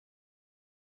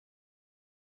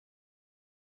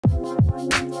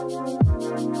What's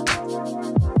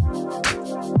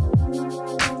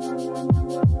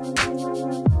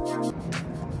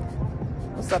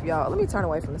up, y'all? Let me turn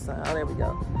away from the sun. Oh, there we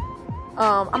go.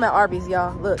 I'm at Arby's,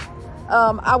 y'all. Look,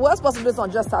 I was supposed to do this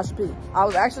on Just Tasha P. I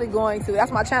was actually going to,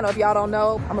 that's my channel. If y'all don't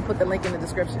know, I'm gonna put the link in the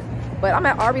description. But I'm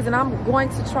at Arby's and I'm going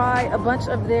to try a bunch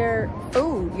of their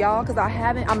food, y'all, because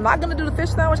I'm not gonna do the fish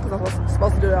sandwich because I'm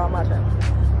supposed to do it on my channel.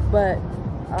 But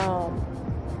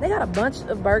they got a bunch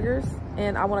of burgers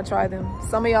and I want to try them.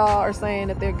 Some of y'all are saying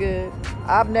that they're good.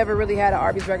 I've never really had an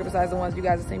Arby's burger besides the ones you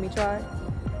guys have seen me try.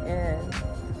 And so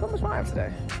I'm gonna try them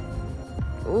today.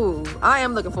 Ooh, I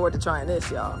am looking forward to trying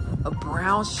this, y'all. A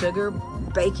brown sugar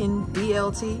bacon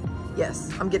BLT.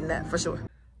 Yes, I'm getting that for sure.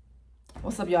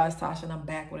 What's up, y'all? It's Tasha and I'm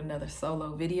back with another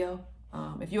solo video.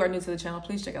 If you are new to the channel,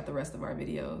 please check out the rest of our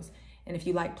videos. And if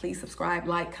you like, please subscribe,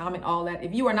 like, comment, all that.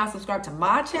 If you are not subscribed to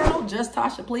my channel, Just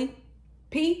Tasha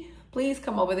P, please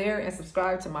come over there and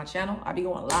subscribe to my channel. I'll be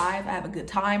going live. I have a good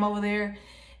time over there.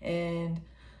 And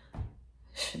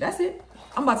that's it.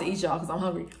 I'm about to eat, y'all, because I'm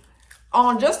hungry.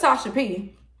 On Just Tasha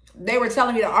P, they were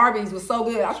telling me that Arby's was so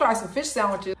good. I tried some fish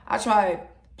sandwiches. I tried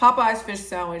Popeye's fish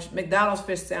sandwich, McDonald's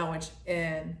fish sandwich,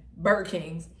 and Burger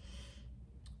King's.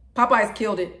 Popeye's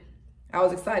killed it. I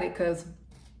was excited because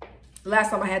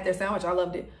last time I had their sandwich, I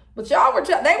loved it. But y'all were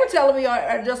they were telling me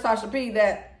at Just Tasha P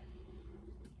that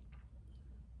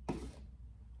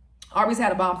Arby's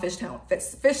had a bomb fish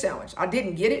sandwich. I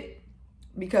didn't get it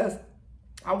because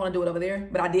I want to do it over there,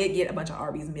 but I did get a bunch of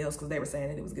Arby's meals because they were saying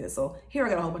that it was good. So here I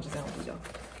got a whole bunch of sandwiches,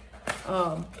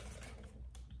 y'all.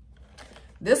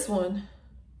 This one,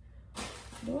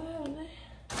 do I have a name?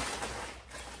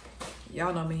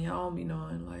 Y'all know me. I don't be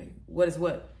knowing like what is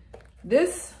what.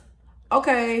 This,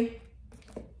 okay.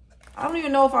 I don't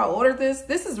even know if I ordered this.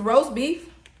 This is roast beef.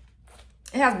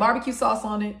 It has barbecue sauce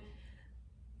on it.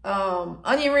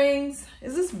 Onion rings.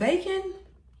 Is this bacon?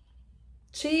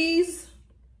 Cheese?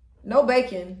 No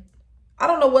bacon. I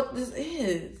don't know what this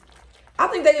is. I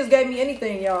think they just gave me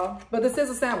anything, y'all. But this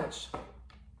is a sandwich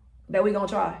that we gonna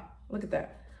try. Look at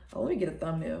that. Oh, let me get a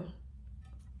thumbnail.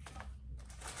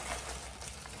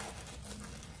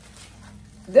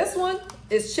 This one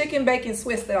is chicken bacon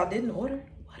Swiss that I didn't order.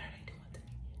 What are they doing to me?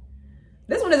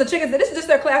 This one is a chicken. This is just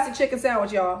their classic chicken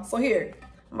sandwich, y'all. So here,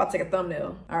 I'm about to take a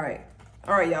thumbnail. All right,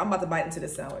 y'all. I'm about to bite into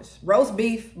this sandwich. Roast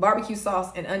beef, barbecue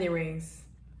sauce, and onion rings.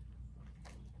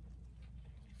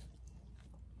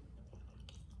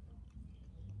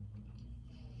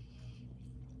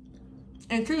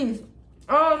 And cheese.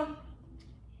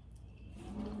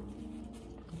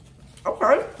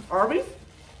 Okay, Arby's.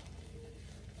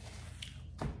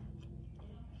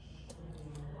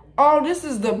 Oh, this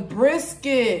is the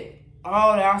brisket.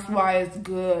 Oh, that's why it's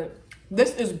good.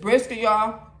 This is brisket,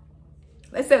 y'all.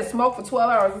 They said smoke for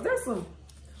 12 hours. Is there some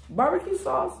barbecue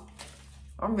sauce?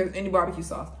 I don't think there's any barbecue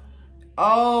sauce.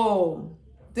 Oh,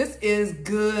 this is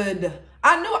good.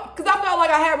 I knew it, because I felt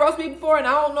like I had roast beef before, and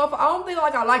I don't think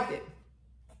like I liked it.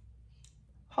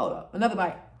 Hold up, another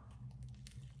bite.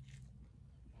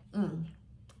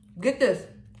 Get this.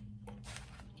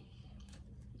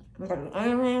 Look at the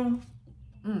onion ring.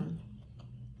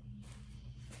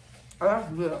 Oh, that's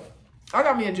good. I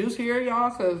got me a juice here, y'all,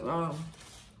 because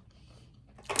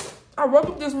I woke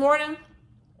up this morning.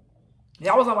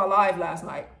 Yeah, I was on my live last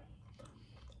night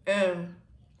and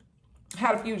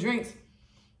had a few drinks.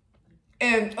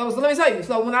 And so let me tell you,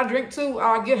 so when I drink too,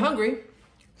 I get hungry.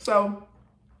 So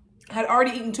I had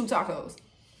already eaten 2 tacos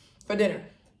for dinner.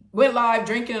 Went live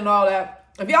drinking and all that.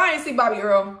 If y'all ain't see Bobby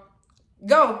Earl,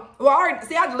 go. Well, I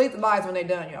delete the lives when they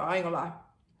done, y'all. I ain't gonna lie.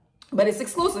 But it's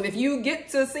exclusive. If you get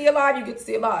to see a live, you get to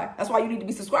see a live. That's why you need to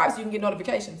be subscribed so you can get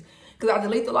notifications. Because I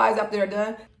delete the lives after they're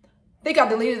done. I think I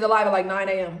deleted the live at like 9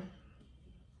 a.m.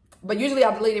 But usually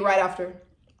I delete it right after.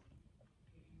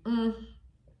 One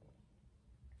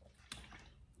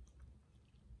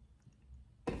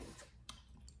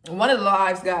of the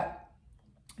lives got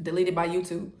deleted by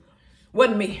YouTube.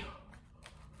 Wasn't me.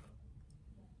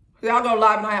 Y'all go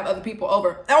live and I have other people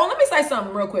over. Oh, let me say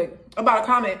something real quick about a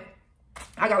comment.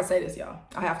 I gotta say this, y'all.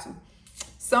 I have to.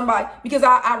 Somebody, because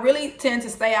I really tend to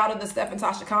stay out of the Steph and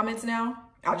Tasha comments now.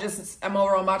 I'm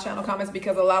over on my channel comments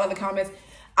because a lot of the comments,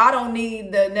 I don't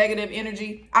need the negative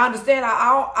energy. I understand.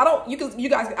 I don't. You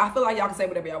guys. I feel like y'all can say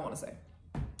whatever y'all want to say.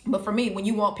 But for me, when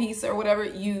you want peace or whatever,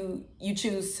 you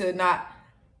choose to not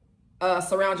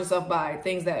surround yourself by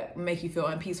things that make you feel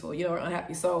unpeaceful, or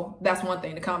unhappy. So that's one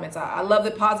thing. The comments, I love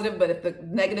the positive, but if the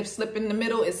negative slip in the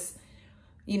middle, it's,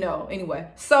 anyway.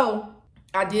 So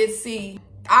I did see.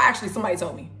 Somebody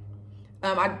told me.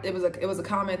 It was a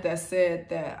comment that said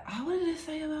that. What did it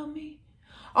say about me?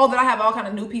 Oh, that I have all kind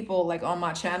of new people like on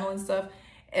my channel and stuff.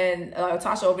 And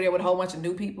Tasha over there with a whole bunch of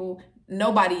new people.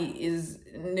 Nobody is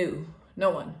new.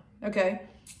 No one. Okay.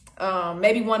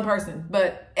 Maybe one person,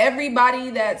 but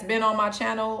everybody that's been on my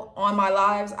channel, on my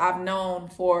lives, I've known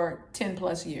for 10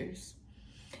 plus years.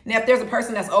 Now, if there's a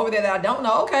person that's over there that I don't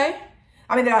know, okay.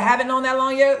 I mean, that I haven't known that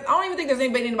long yet. I don't even think there's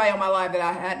anybody on my life that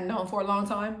I hadn't known for a long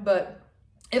time, but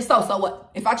if so, so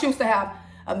what? If I choose to have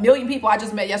a million people I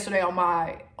just met yesterday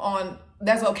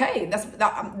that's okay.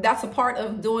 That's a part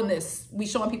of doing this. We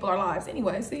showing people our lives.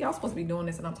 Anyway, see, I'm supposed to be doing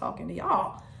this and I'm talking to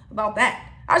y'all about that.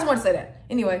 I just want to say that.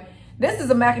 Anyway, this is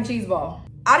a mac and cheese ball.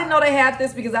 I didn't know they had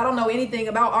this because I don't know anything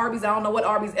about Arby's. I don't know what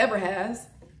Arby's ever has.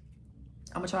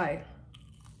 I'm gonna try it.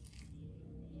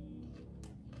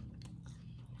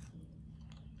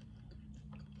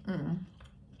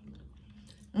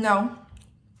 No.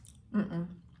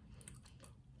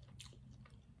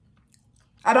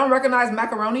 I don't recognize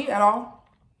macaroni at all.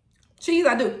 Cheese,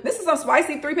 I do. This is some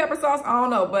spicy 3-pepper sauce. I don't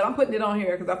know, but I'm putting it on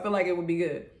here because I feel like it would be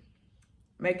good.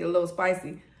 Make it a little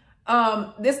spicy.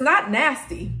 It's not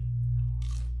nasty.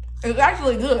 It's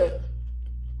actually good.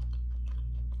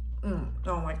 I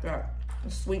don't like that.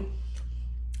 It's sweet.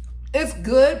 It's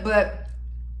good, but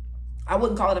I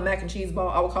wouldn't call it a mac and cheese ball.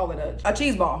 I would call it a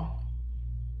cheese ball.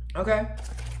 Okay?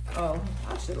 Oh,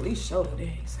 I should at least show the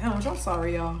dang sandwich. I'm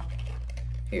sorry, y'all.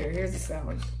 Here's the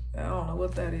sandwich. I don't know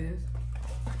what that is.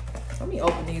 Let me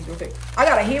open these real quick. I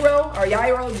got a hero or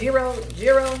gyro.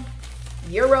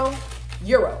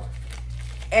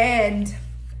 And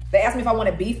they asked me if I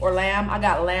wanted beef or lamb. I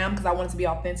got lamb because I want it to be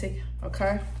authentic.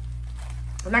 Okay.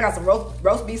 And I got some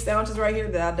roast beef sandwiches right here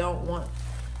that I don't want.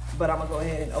 But I'm going to go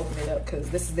ahead and open it up because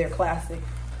this is their classic.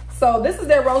 So this is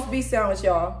their roast beef sandwich,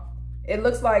 y'all. It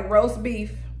looks like roast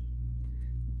beef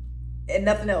and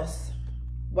nothing else.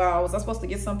 Wow, was I supposed to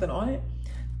get something on it?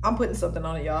 I'm putting something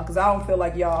on it, y'all, because I don't feel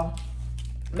like y'all.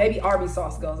 Maybe Arby's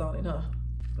sauce goes on it, huh?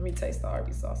 Let me taste the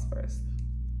Arby's sauce first.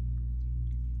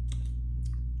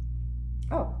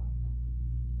 Oh.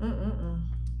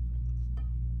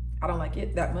 I don't like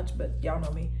it that much, but y'all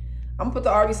know me. I'm gonna put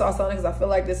the Arby's sauce on it because I feel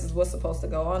like this is what's supposed to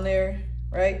go on there,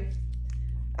 right?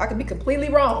 I could be completely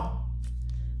wrong,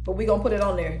 but we gonna put it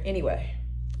on there anyway.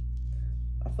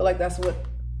 I feel like that's what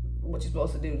you're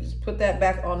supposed to do. Just put that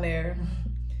back on there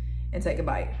and take a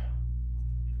bite.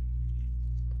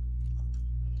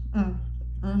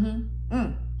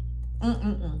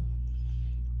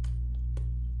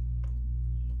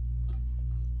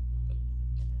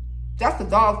 That's the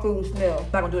dog food smell. I'm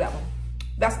not gonna do that one.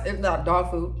 It's not dog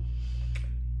food.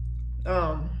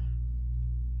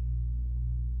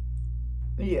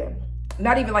 Yeah,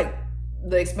 not even like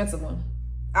the expensive one.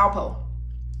 Alpo.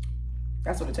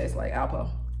 That's what it tastes like, Alpo.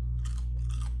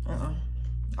 I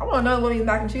want another one of these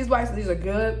mac and cheese bites. These are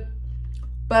good,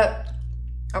 but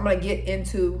I'm gonna get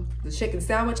into the chicken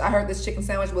sandwich. I heard this chicken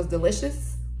sandwich was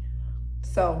delicious,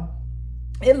 so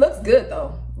it looks good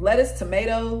though. Lettuce,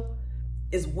 tomato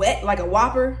is wet like a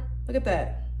Whopper. Look at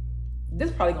that.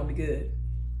 This is probably gonna be good.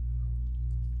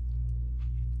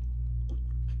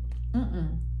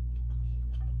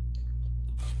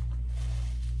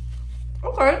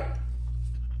 Okay.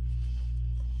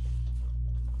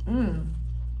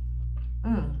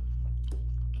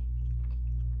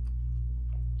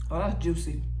 Oh, that's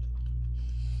juicy.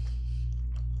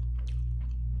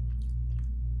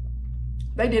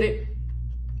 They did it.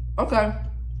 Okay.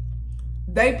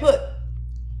 They put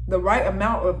the right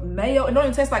amount of mayo. It don't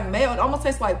even taste like mayo. It almost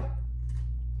tastes like,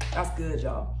 that's good,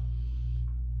 y'all.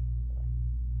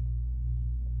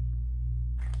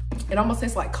 It almost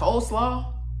tastes like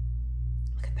coleslaw.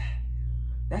 Look at that.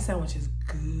 That sandwich is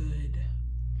good.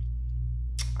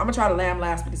 I'm gonna try the lamb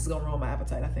last because it's gonna ruin my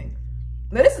appetite, I think.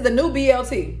 Now this is the new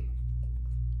BLT.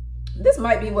 This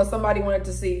might be what somebody wanted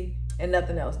to see and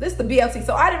nothing else. This is the BLT.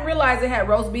 So I didn't realize it had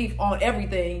roast beef on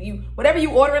everything. Whatever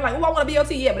you order in, like, oh, I want a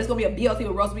BLT, yeah, but it's gonna be a BLT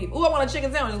with roast beef. Oh, I want a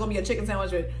chicken sandwich, it's gonna be a chicken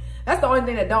sandwich with. That's the only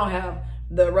thing that don't have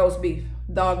the roast beef,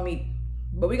 dog meat.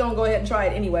 But we're gonna go ahead and try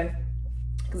it anyway,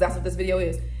 because that's what this video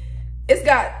is. It's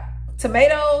got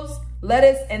tomatoes,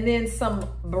 lettuce, and then some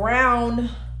brown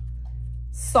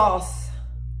sauce.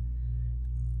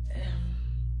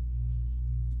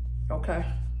 Okay.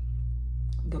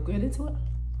 Go get into it.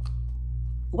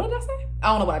 What did I say? I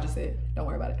don't know what I just said. Don't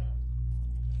worry about it.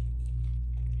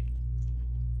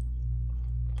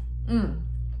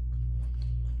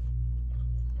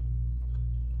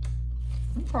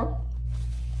 Okay.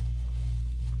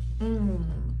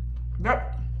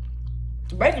 That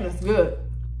bacon is good.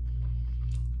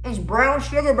 It's brown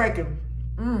sugar bacon.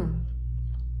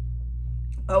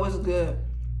 Oh, it's good.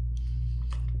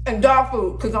 And dog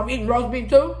food, because I'm eating roast beef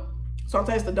too. So I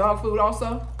taste the dog food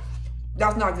also.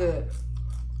 That's not good.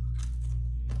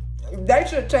 They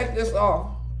should take this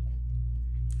off.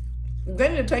 They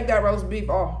need to take that roast beef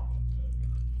off.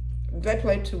 They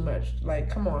play too much. Like,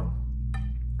 come on.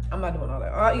 I'm not doing all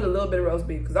that. I'll eat a little bit of roast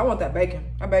beef because I want that bacon.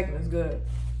 That bacon is good.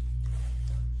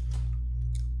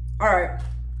 All right.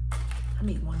 Let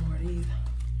me eat one more of these.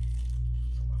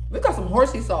 We got some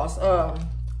horsey sauce.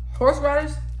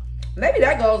 Horseradish. Maybe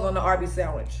that goes on the Arby's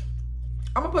sandwich.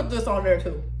 I'm gonna put this on there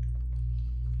too.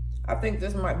 I think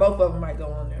this might, both of them might go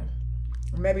on there.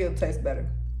 Maybe it'll taste better.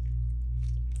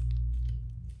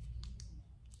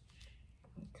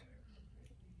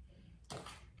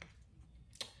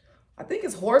 I think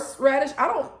it's horseradish. I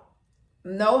don't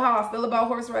know how I feel about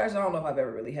horseradish. I don't know if I've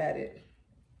ever really had it.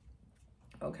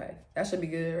 Okay, that should be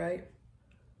good, right?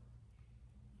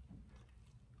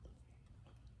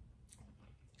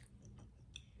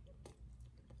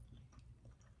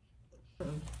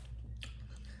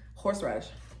 Horseradish.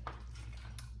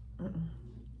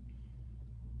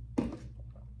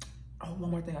 Oh,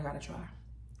 one more thing I gotta try.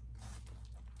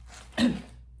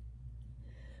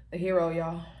 The hero,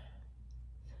 y'all.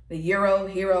 The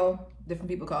hero. Different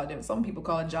people call it different. Some people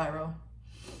call it gyro.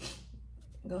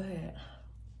 Go ahead.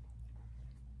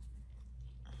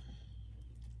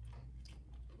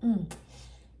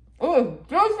 Oh,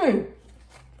 juicy.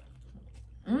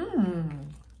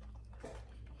 I'm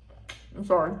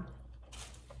sorry.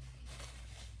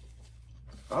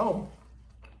 Oh.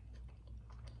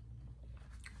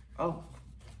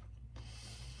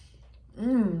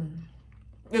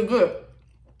 It's good.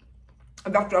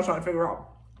 That's what I was trying to figure out.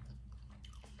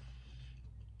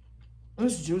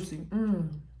 It's juicy.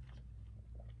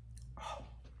 Oh.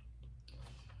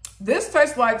 This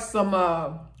tastes like some,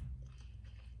 I'm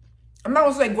not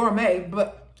gonna say gourmet,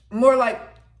 but more like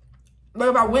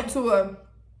if I went to a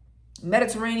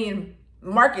Mediterranean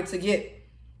market to get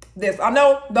this. I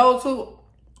know those who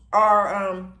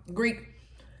are Greek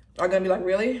are gonna be like,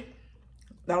 really?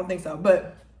 I don't think so,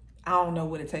 but I don't know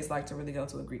what it tastes like to really go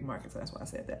to a Greek market, so that's why I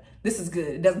said that. This is good.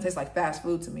 It doesn't taste like fast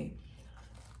food to me.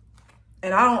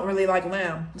 And I don't really like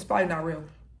lamb. It's probably not real.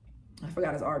 I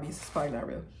forgot it's Arby's. It's probably not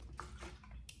real.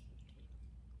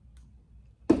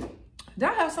 Did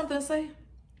I have something to say?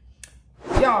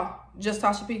 Y'all, just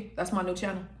Tasha P. That's my new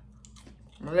channel.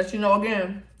 I'm gonna let you know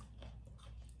again.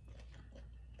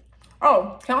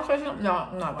 Oh, can I say something? No,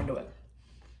 I'm not gonna do it.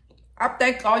 I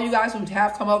thank all you guys who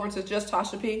have come over to Just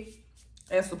Tasha P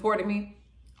and supported me.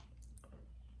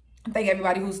 I thank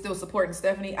everybody who's still supporting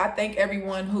Stephanie. I thank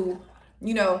everyone who,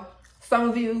 you know, some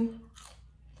of you,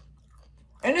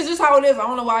 and it's just how it is. I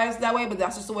don't know why it's that way, but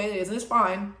that's just the way it is. And it's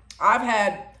fine. I've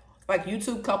had like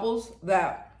YouTube couples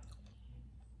that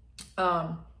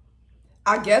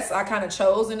I guess I kind of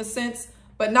chose in a sense,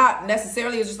 but not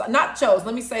necessarily. It's just not chose.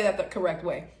 Let me say that the correct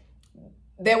way.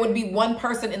 There would be one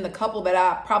person in the couple that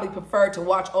I probably prefer to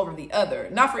watch over the other.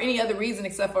 Not for any other reason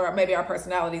except for maybe our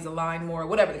personalities align more,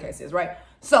 whatever the case is, right?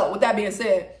 So with that being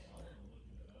said,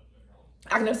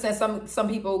 I can understand some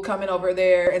people coming over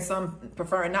there and some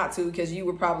preferring not to because you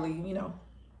were probably, you know,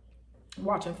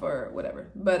 watching for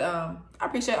whatever. But I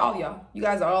appreciate all y'all. You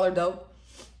guys all are dope.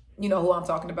 You know who I'm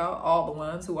talking about. All the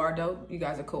ones who are dope. You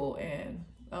guys are cool and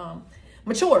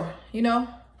mature, you know.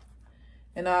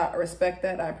 And I respect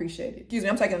that. I appreciate it. Excuse me,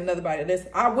 I'm taking another bite of this.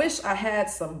 I wish I had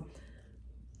some,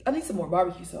 I need some more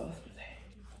barbecue sauce.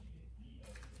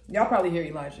 Y'all probably hear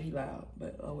Elijah. He loud,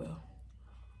 but oh well.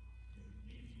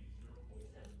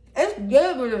 It's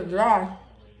good, but it's dry.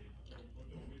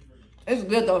 It's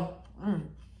good though. I'm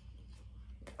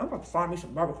about to find me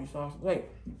some barbecue sauce. Wait.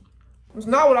 It's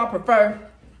not what I prefer.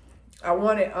 I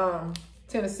wanted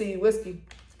Tennessee whiskey.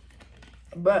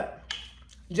 But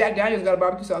Jack Daniels got a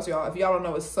barbecue sauce, y'all. If y'all don't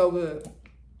know, it's so good.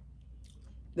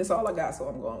 That's all I got, so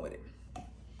I'm going with it.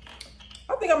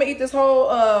 I think I'm gonna eat this whole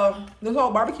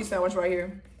barbecue sandwich right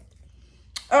here.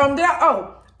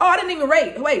 I didn't even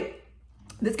rate. Wait.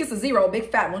 This gets a 0,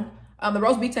 big fat one. The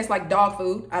roast beef tastes like dog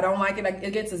food. I don't like it.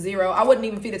 It gets a 0. I wouldn't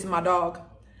even feed it to my dog.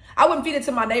 I wouldn't feed it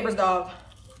to my neighbor's dog.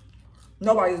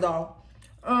 Nobody's dog.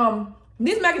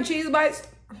 These mac and cheese bites.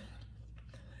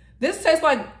 This tastes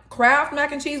like Kraft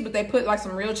mac and cheese, but they put like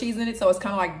some real cheese in it, so it's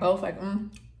kind of like both. Like,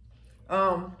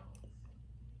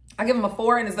 I give them a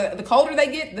 4, and the colder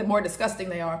they get, the more disgusting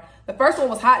they are. The first one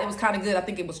was hot. It was kind of good. I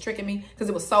think it was tricking me because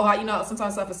it was so hot. You know,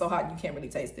 sometimes stuff is so hot you can't really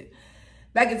taste it.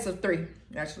 That gets a 3,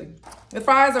 actually. The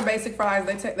fries are basic fries.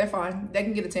 They're fine. They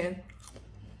can get a 10.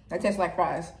 They taste like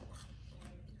fries.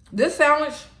 This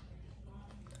sandwich,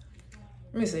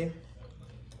 let me see.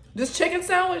 This chicken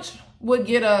sandwich would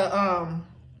get a,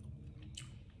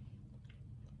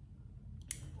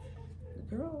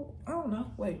 girl, I don't know.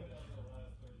 Wait.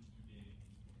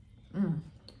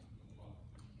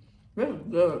 This is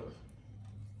good.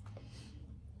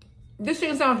 This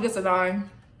chicken sandwich gets a 9.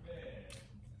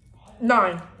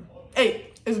 9.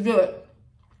 8. It's good.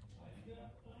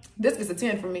 This gets a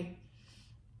 10 for me.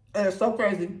 And it's so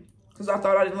crazy. Because I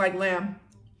thought I didn't like lamb.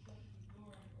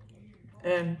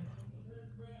 And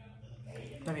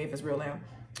let me see if it's real lamb.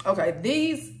 Okay,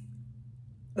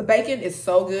 the bacon is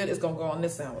so good, it's gonna go on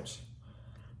this sandwich.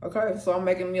 Okay, so I'm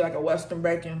making me like a Western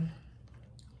bacon.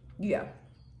 Yeah.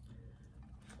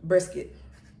 Brisket.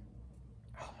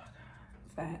 Oh my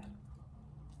God, fat.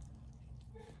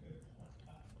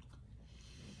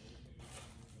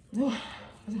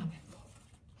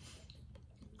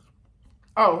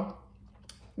 Oh,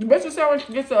 the brisket sandwich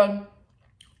gets a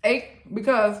 8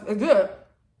 because it's good,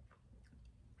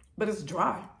 but it's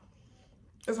dry.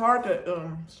 It's hard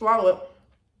to swallow it.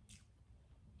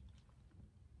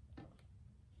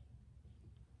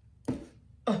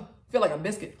 Feel like a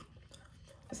biscuit.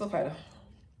 It's okay though.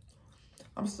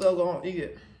 I'm still gonna eat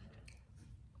it.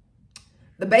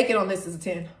 The bacon on this is a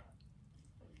 10. I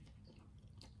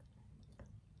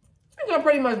think I'm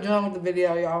pretty much done with the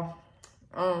video, y'all.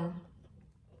 I'm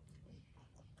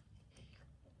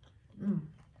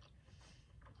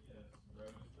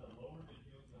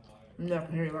not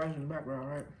gonna hear you guys in the background,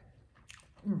 right?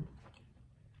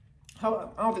 I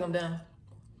don't think I'm done.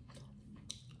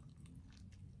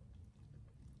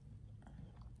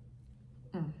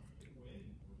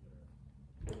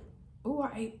 Ooh,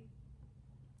 I ate.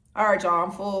 All right, y'all,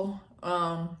 I'm full.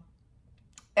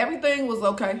 Everything was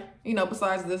okay. You know,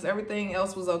 besides this, everything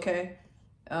else was okay.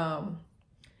 I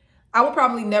will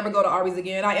probably never go to Arby's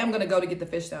again. I am gonna go to get the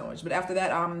fish sandwich, but after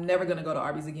that, I'm never gonna go to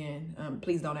Arby's again.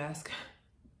 Please don't ask.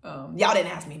 Y'all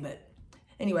didn't ask me, but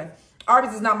anyway,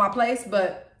 Arby's is not my place,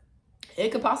 but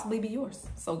it could possibly be yours.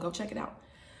 So go check it out.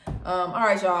 All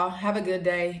right, y'all, have a good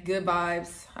day. Good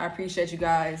vibes. I appreciate you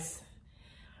guys,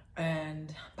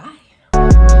 and bye.